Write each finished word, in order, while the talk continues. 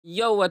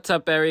Yo, what's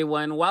up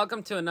everyone?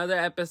 Welcome to another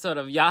episode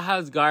of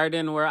YAHA'S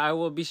Garden, where I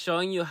will be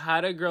showing you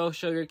how to grow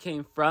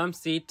sugarcane from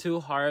seed to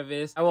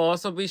harvest. I will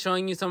also be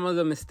showing you some of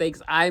the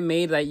mistakes I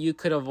made that you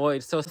could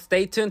avoid. So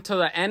stay tuned till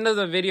the end of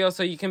the video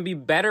so you can be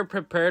better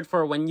prepared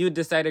for when you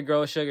decide to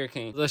grow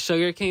sugarcane. The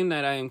sugarcane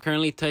that I am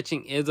currently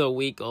touching is a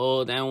week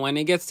old, and when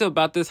it gets to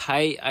about this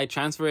height, I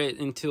transfer it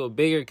into a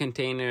bigger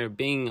container.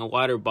 Being a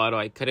water bottle,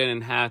 I cut it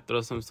in half,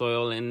 throw some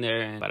soil in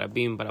there, and bada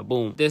bing, bada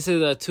boom. This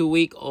is a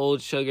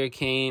 2-week-old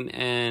sugarcane,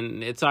 and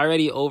it's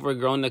already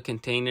overgrown the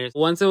containers.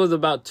 Once it was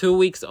about 2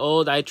 weeks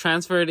old, I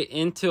transferred it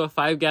into a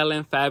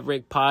 5-gallon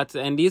fabric pots,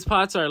 and these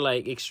pots are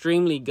like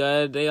extremely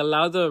good. They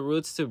allow the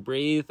roots to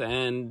breathe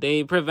and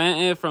they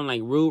prevent it from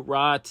like root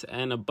rot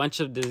and a bunch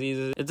of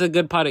diseases. It's a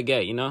good pot to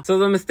get, you know. So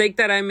the mistake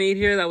that I made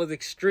here that was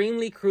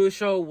extremely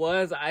crucial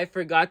was I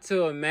forgot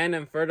to amend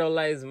and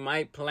fertilize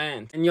my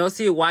plant, and you'll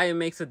see why it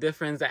makes a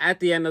difference at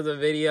the end of the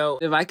video.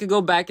 If I could go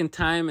back in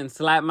time and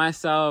slap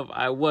myself,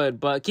 I would,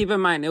 but keep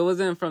in mind it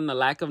wasn't from the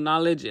lack of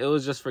knowledge, it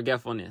was just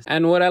forgetfulness.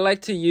 And what I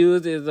like to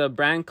use is a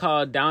brand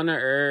called Down to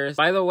Earth.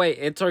 By the way,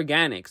 it's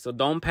organic, so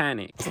don't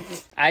panic.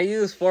 I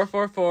use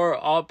 444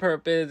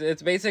 all-purpose.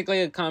 It's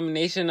basically a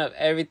combination of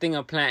everything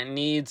a plant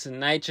needs: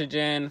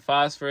 nitrogen,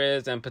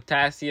 phosphorus, and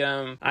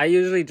potassium. I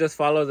usually just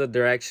follow the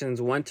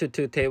directions: 1 to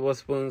 2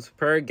 tablespoons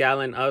per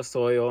gallon of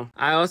soil.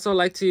 I also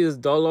like to use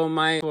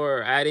dolomite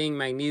for adding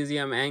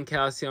magnesium and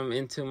calcium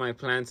into my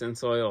plants and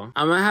soil.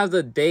 I'm gonna have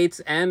the dates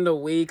and the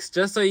weeks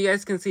just so you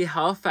guys can see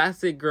how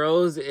fast it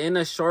grows in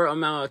a short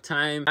amount of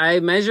time.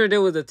 I measured it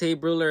with a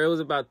tape ruler. It was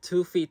about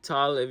 2 feet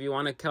tall if you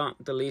want to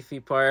count the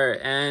leafy part,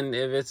 and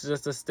if it's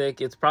just a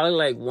stick, it's probably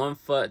like 1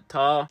 foot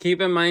tall.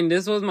 Keep in mind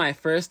this was my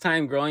first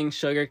time growing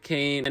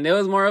sugarcane, and it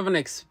was more of an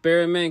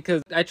experiment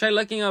because I tried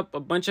looking up a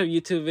bunch of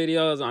YouTube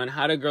videos on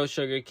how to grow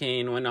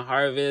sugarcane, when to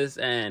harvest,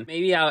 and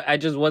maybe I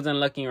just wasn't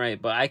looking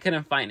right, but I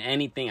couldn't find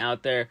anything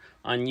out there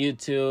on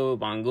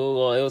YouTube, on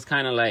Google. It was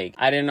kind of like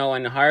I didn't know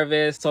when to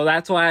harvest. So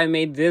that's why I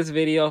made this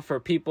video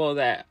for people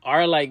that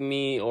are like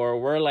me or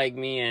were like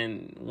me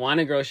and want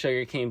to grow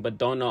sugarcane but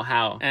don't know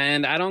how.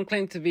 And I don't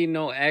claim to be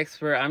no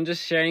expert. I'm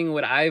just sharing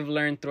what I've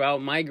learned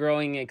throughout my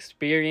growing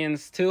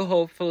experience to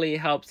hopefully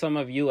help some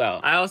of you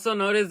out. I also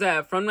noticed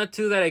that from the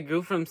 2 that I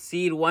grew from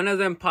seed, one of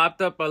them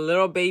popped up a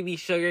little baby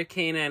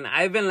sugarcane, and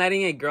I've been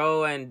letting it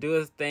grow and do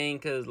its thing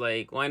because,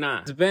 like, why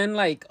not? It's been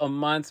like a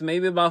month,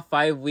 maybe about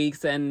 5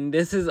 weeks, and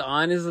this is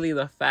honestly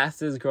the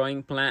fastest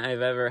growing plant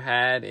I've ever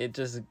had.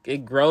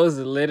 It grows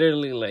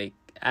literally like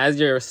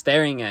as you're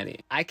staring at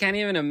it. I can't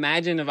even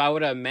imagine if I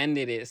would have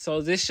amended it.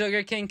 So this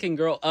sugarcane can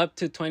grow up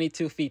to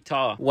 22 feet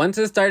tall. Once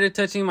it started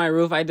touching my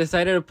roof, I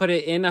decided to put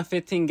it in a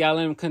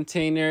 15-gallon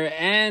container,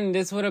 and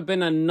this would have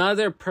been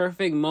another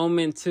perfect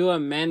moment to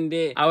amend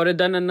it. I would have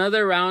done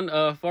another round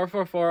of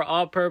 444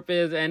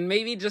 all-purpose and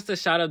maybe just a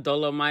shot of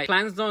dolomite.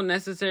 Plants don't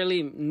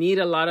necessarily need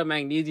a lot of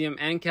magnesium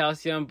and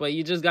calcium, but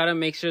you just gotta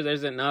make sure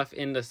there's enough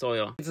in the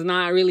soil. It's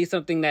not really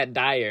something that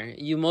dire.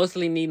 You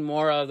mostly need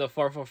more of the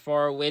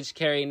 444, which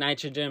carry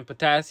nitrogen,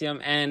 potassium,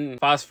 and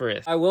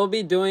phosphorus. I will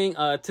be doing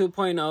a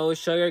 2.0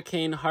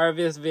 sugarcane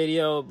harvest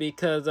video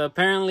because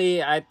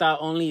apparently I thought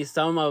only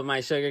some of my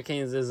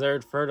sugarcanes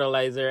deserved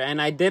fertilizer,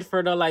 and I did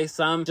fertilize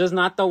some, just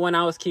not the one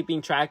I was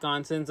keeping track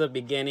on since the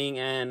beginning.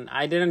 And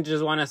I didn't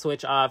just want to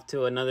switch off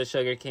to another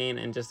sugarcane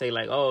and just say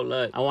like, oh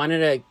look, I wanted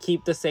to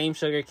keep the same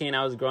sugarcane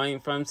I was growing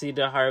from seed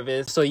to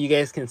harvest so you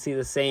guys can see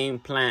the same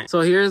plant.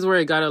 So here's where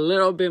it got a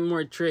little bit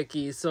more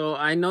tricky. So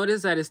I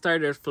noticed that it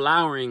started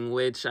flowering,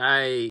 which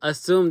I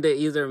assumed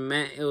it either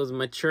meant it was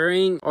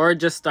maturing or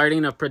just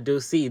starting to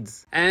produce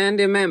seeds, and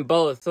it meant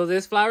both. So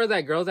this flower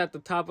that grows at the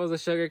top of the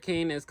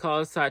sugarcane is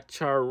called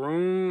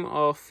Saccharum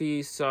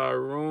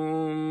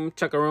officarum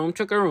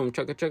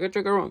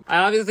chakarum. I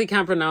obviously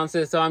can't pronounce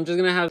it, so I'm just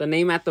gonna have the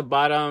name at the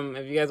bottom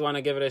if you guys want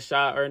to give it a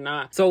shot or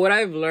not. So what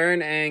I've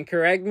learned, and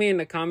correct me in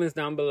the comments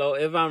down below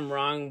if I'm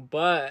wrong,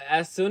 but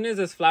as soon as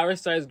this flower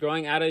starts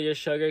growing out of your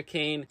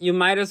sugarcane, you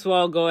might as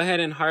well go ahead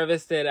and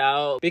harvest it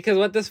out, because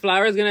what this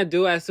flower is gonna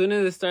do as soon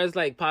as it starts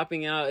like popping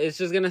out, it's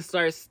just gonna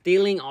start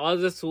stealing all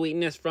the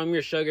sweetness from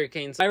your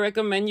sugarcane. So I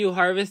recommend you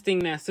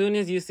harvesting as soon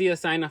as you see a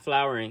sign of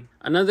flowering.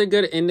 Another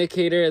good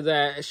indicator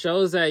that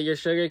shows that your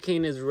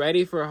sugarcane is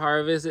ready for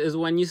harvest is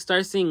when you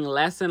start seeing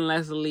less and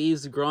less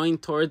leaves growing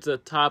towards the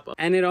top,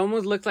 and it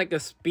almost looks like a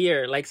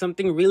spear, like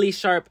something really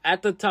sharp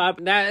at the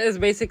top. That is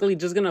basically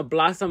just gonna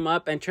blossom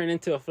up and turn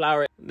into a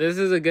flower. This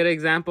is a good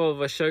example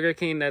of a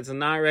sugarcane that's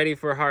not ready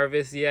for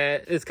harvest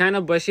yet. It's kind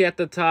of bushy at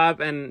the top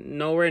and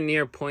nowhere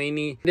near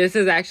pointy. This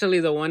is actually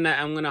the one that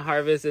I'm gonna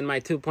harvest in my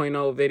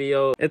 2.0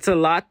 video. It's a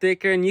lot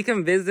thicker and you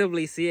can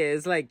visibly see it.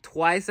 It's like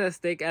twice as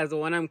thick as the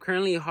one I'm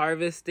currently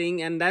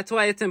harvesting, and that's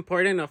why it's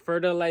important to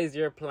fertilize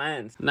your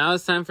plants. Now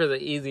it's time for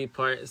the easy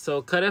part.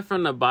 So cut it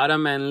from the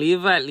bottom and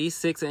leave at least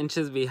 6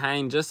 inches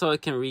behind just so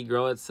it can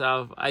regrow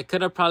itself. I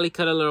could have probably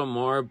cut a little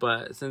more,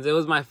 but since it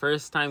was my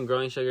first time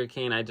growing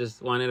sugarcane, I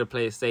just wanted to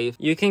play it safe.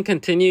 You can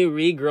continue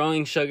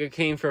regrowing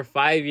sugarcane for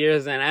 5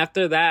 years, and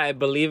after that I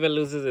believe it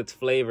loses its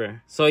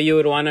flavor, so you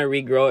would want to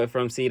regrow it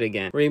from seed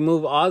again.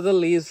 remove all the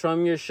leaves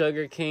from your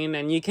sugar cane,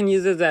 and you can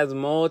use it as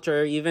mulch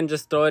or even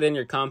just throw it in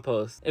your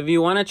compost. If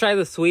you want to try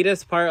the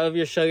sweetest part of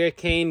your sugar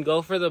cane,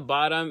 go for the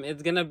bottom.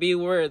 It's gonna be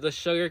where the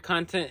sugar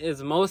content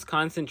is most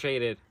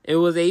concentrated. It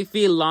was 8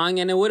 feet long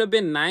and it would have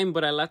been 9,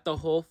 but I left the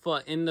whole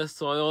foot in the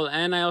soil,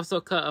 and I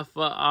also cut a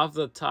foot off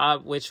the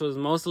top, which was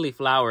mostly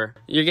flour.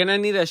 You're gonna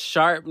need a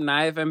sharp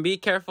knife, and be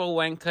careful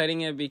when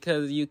cutting it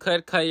because you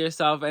could cut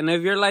yourself. And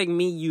if you're like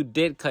me, you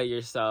did cut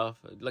yourself.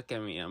 Look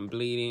at me, I'm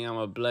bleeding, I'm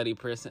a bloody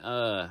person.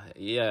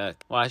 Yeah.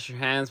 Wash your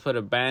hands, put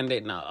a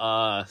band-aid.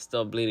 No,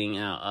 still bleeding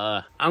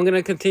out. I'm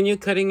gonna continue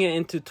cutting it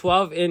into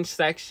 12-inch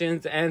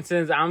sections, and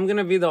since I'm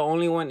gonna be the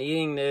only one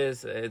eating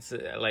this, it's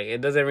like,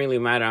 it doesn't really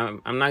matter.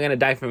 I'm not gonna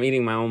die from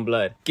eating my own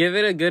blood. Give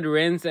it a good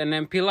rinse and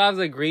then peel off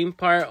the green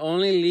part,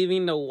 only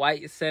leaving the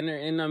white center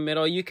in the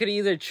middle. You could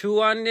either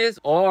chew on this,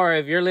 or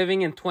if you're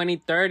living in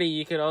 2030,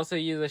 you could also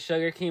use a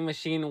sugarcane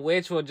machine,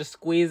 which will just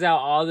squeeze out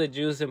all the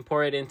juice and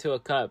pour it into a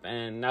cup,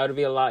 and that would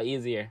be a lot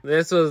easier.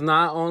 This was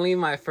not only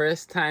my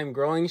first time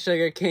growing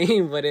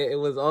sugarcane, but it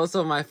was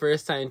also my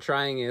first time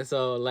trying it.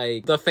 So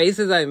like, the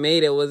faces I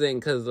made, it wasn't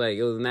because like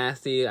it was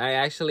nasty. I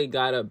actually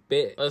got a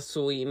bit of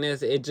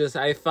sweetness.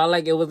 I felt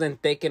like it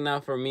wasn't thick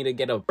enough for me to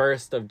get a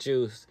burst of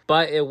juice,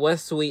 but it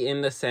was sweet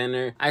in the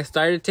center. I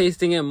started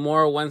tasting it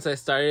more once I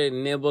started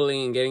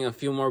nibbling and getting a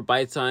few more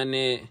bites on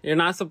it. You're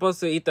not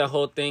supposed to eat the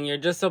whole thing. You're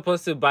just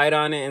supposed to bite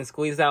on it and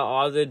squeeze out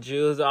all the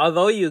juice.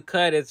 Although you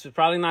could, it's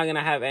probably not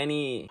gonna have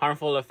any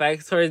harmful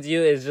effects towards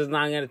you. It's just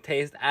not gonna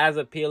taste as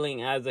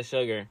appealing as the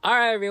sugar.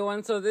 Alright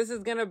everyone, so this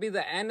is gonna be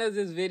the end of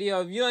this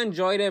video. If you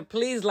enjoyed it,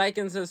 please like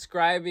and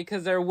subscribe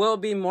because there will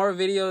be more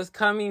videos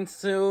coming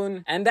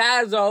soon. And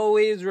as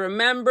always,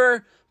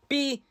 remember,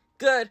 be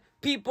good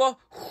people.